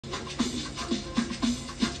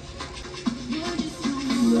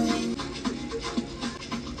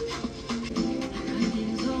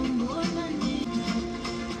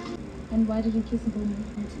And why did you kiss him during the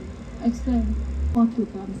party? Explain. Fuck you,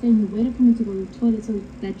 I'm saying you waited for me to go to the toilet so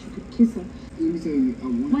that you could kiss her. Let me tell you,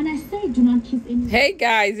 when I say do not kiss anyone. Hey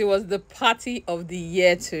guys, it was the party of the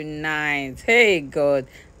year tonight. Hey God,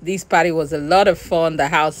 this party was a lot of fun. The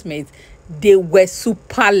housemates, they were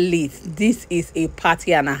super lit. This is a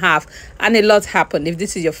party and a half, and a lot happened. If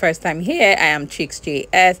this is your first time here, I am Chicks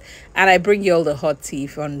JS, and I bring you all the hot tea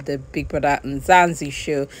from the Big Brother Mzanzi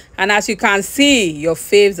show. And as you can see, your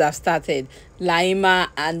faves have started, Laima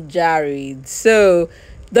and Jared. So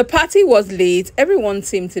the party was late. Everyone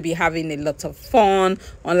seemed to be having a lot of fun,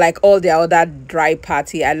 unlike all the other dry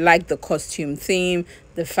party. I like the costume theme,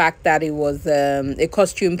 the fact that it was a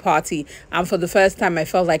costume party, and for the first time I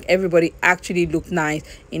felt like everybody actually looked nice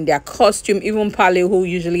in their costume. Even Pale, who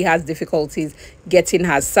usually has difficulties getting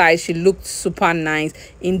her size, she looked super nice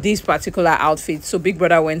in this particular outfit. So Big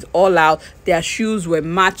Brother went all out. Their shoes were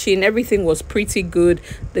matching, everything was pretty good.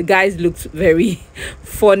 The guys looked very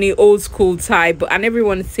funny, old school type, and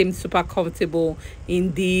everyone seemed super comfortable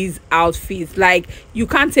in these outfits. Like, you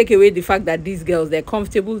can't take away the fact that these girls, they're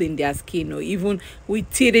comfortable in their skin, or even with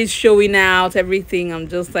titties showing out, everything. I'm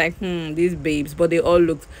just like, these babes, but they all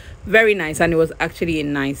looked very nice, and it was actually a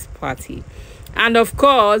nice party. And of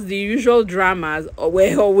course, the usual dramas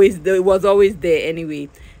were always there. It was always there anyway.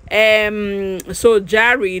 So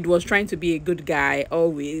Jared was trying to be a good guy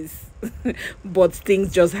always, but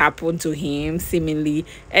things just happened to him seemingly.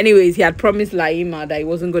 Anyways, he had promised Laima that he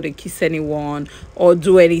wasn't going to kiss anyone or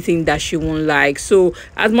do anything that she won't like. So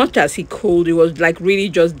as much as he could, he was like really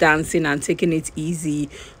just dancing and taking it easy.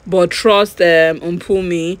 But trust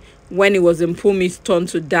Mpumi, when it was Mpumi's turn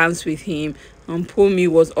to dance with him, Mpumi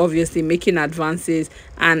was obviously making advances,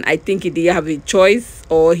 and I think he didn't have a choice,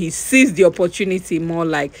 or he seized the opportunity more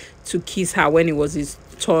like to kiss her when it was his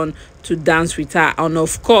turn to dance with her. And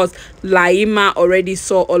of course, Laima already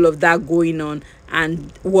saw all of that going on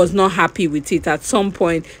and was not happy with it. At some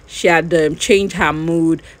point, she had changed her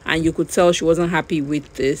mood, and you could tell she wasn't happy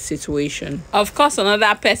with the situation. Of course,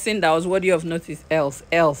 another person that was worthy of notice, Else.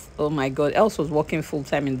 Oh my God, Else was working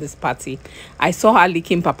full-time in this party. I saw her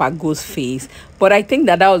licking Papa Go's face, but I think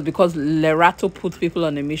that was because Lerato put people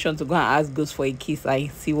on a mission to go and ask Ghost for a kiss. I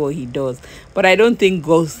see what he does, but I don't think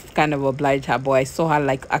Ghost kind of obliged her, but I saw her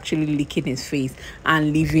like actually licking his face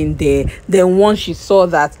and leaving there. Then once she saw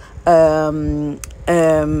that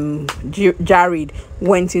Jared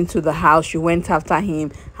went into the house, she went after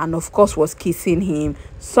him and of course was kissing him.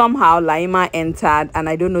 Somehow Laima entered, and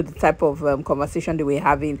I don't know the type of conversation they were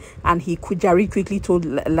having, and Jared quickly told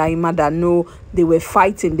Laima that no, they were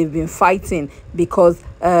fighting, they've been fighting because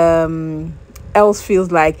Else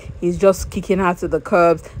feels like he's just kicking her to the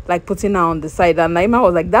curbs, like putting her on the side. And Laima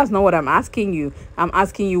was like, that's not what I'm asking you. I'm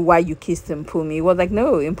asking you why you kissed Mpumi. He was like,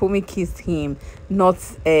 no, Mpumi kissed him, not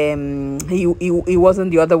he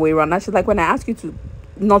wasn't the other way around. And she's like, when I ask you to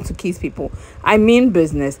not to kiss people, I mean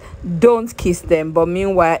business, don't kiss them. But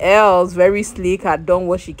meanwhile, Else, very sleek, had done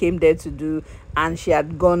what she came there to do, and she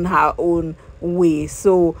had gone her own way.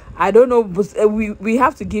 So I don't know, but we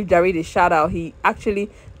have to give Jared a shout out. He actually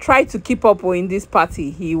tried to keep up in this party.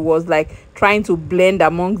 He was like trying to blend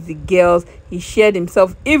amongst the girls. He shared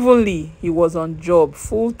himself evenly. He was on job,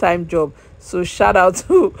 full-time job. So shout out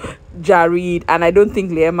to Jared. And I don't think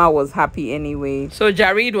Liema was happy anyway. So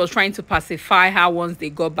Jared was trying to pacify her once they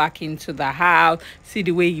got back into the house. See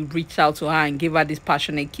the way he reached out to her and gave her this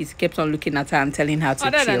passionate kiss. He kept on looking at her and telling her to chill.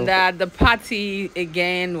 Other than that, the party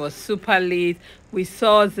again was super late. We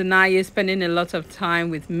saw Zanaye spending a lot of time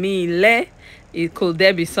with Mile. Could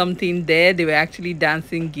there be something there? They were actually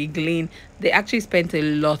dancing, giggling. They actually spent a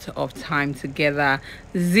lot of time together.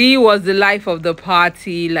 Z was the life of the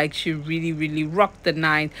party. Like, she really rocked the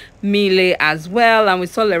night. Mile as well. And we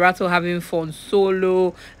saw Lerato having fun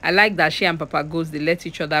solo. I like that she and Papa Ghost, they let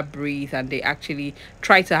each other breathe, and they actually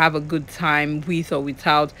try to have a good time with or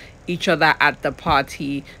without each other at the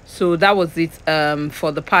party. So that was it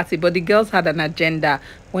for the party. But the girls had an agenda.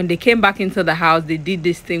 When they came back into the house, they did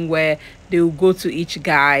this thing where they would go to each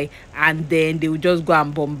guy, and then they would just go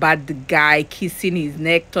and bombard the guy, kissing his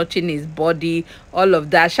neck, touching his body, all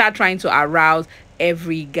of that. Sha trying to arouse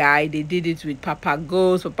every guy. They did it with Papa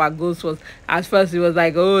Ghost. Papa Ghost was, at first he was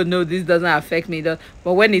like, oh no, this doesn't affect me. But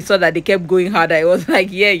when he saw that they kept going harder, it was like,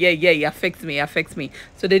 yeah, it affects me.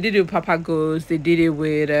 So they did it with Papa Ghost. They did it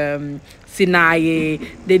with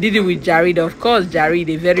Sinaye. They did it with Jared. Of course, Jared,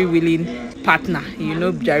 a very willing partner. You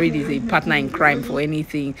know, Jared is a partner in crime for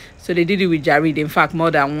anything. So they did it with Jared. In fact, more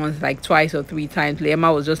than once, like twice or three times.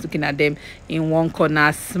 Emma was just looking at them in one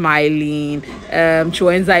corner, smiling.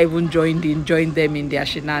 Chuenza even joined them in their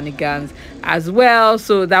shenanigans as well.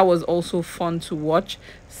 So that was also fun to watch,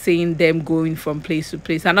 seeing them going from place to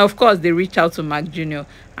place. And of course, they reached out to Mark Jr.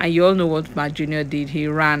 And you all know what Mark Jr. did. He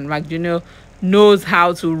ran. Mark Jr. knows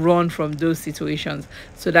how to run from those situations.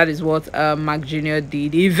 So that is what Mark Jr.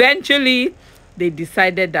 did. Eventually, they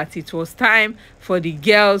decided that it was time for the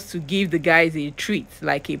girls to give the guys a treat,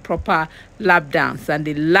 like a proper lap dance. And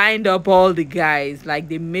they lined up all the guys, like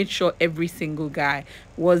they made sure every single guy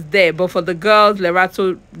was there. But for the girls,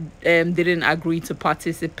 Lerato didn't agree to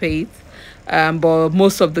participate. But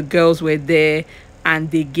most of the girls were there, and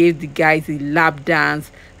they gave the guys a lap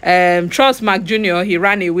dance. Trust Mark Jr., he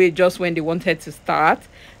ran away just when they wanted to start.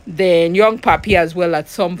 Then young Papi as well, at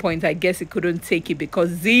some point, I guess he couldn't take it because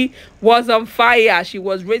Z was on fire. She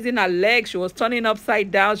was raising her legs. She was turning upside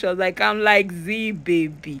down. She was like, I'm like, Z,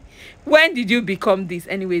 baby, when did you become this?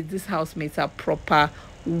 Anyways, these housemates are proper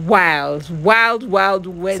wild. So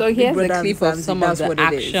here's a clip of some of the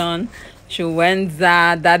action.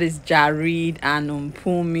 Chuenza, that is Jared, and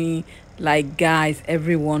Umpumi. Like, guys,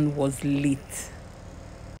 everyone was lit.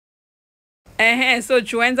 So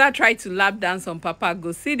Chuenza tried to lap dance on Papa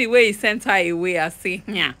Go. See the way he sent her away. I say,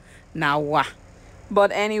 yeah, now what?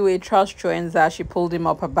 But anyway, trust Chuenza. She pulled him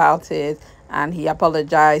up about it, and he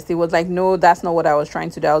apologized. He was like, no, that's not what I was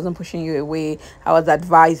trying to do. I wasn't pushing you away. I was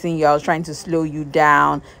advising you. I was trying to slow you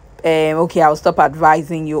down. Okay, I'll stop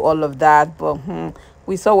advising you, all of that. But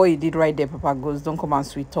we saw what you did right there, Papa Goes. Don't come and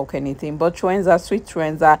sweet talk anything. But Chuenza, sweet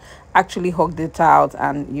Chuenza, actually hugged it out.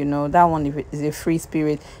 And, you know, that one is a free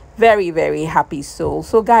spirit. Very happy soul.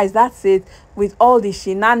 So guys, that's it with all the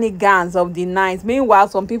shenanigans of the night. Meanwhile,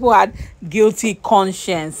 some people had guilty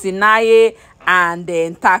conscience. Sinaye and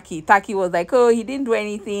then Taki was like, oh, he didn't do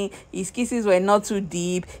anything, his kisses were not too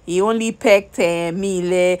deep, he only pecked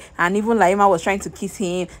Mile, and even Laima was trying to kiss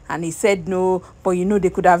him and he said no. But you know,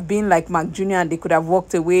 they could have been like Mark Jr. and they could have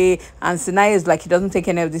walked away. And Sinai is like, he doesn't take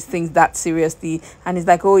any of these things that seriously, and he's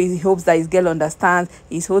like, oh, he hopes that his girl understands.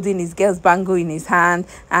 He's holding his girl's bangle in his hand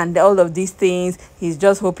and all of these things. He's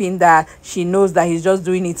just hoping that she knows that he's just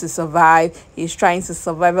doing it to survive. He's trying to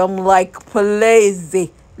survive. I'm like, please,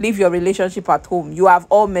 leave your relationship at home. You have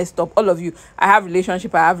all messed up, all of you. I have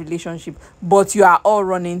relationship, but you are all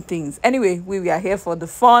running things. Anyway, we are here for the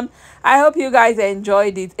fun. I hope you guys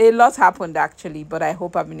enjoyed it. A lot happened actually, but I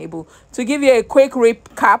hope I've been able to give you a quick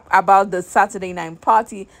recap about the Saturday night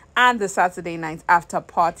party and the Saturday night after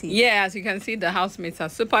party. Yeah, as you can see, the housemates are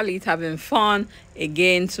super lit, having fun.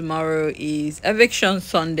 Again, tomorrow is eviction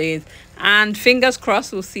Sundays, and fingers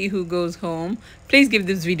crossed we'll see who goes home. Please give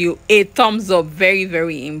this video a thumbs up,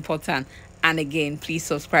 very important. And again, please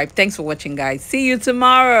subscribe. Thanks for watching, guys. See you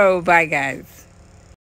tomorrow. Bye, guys.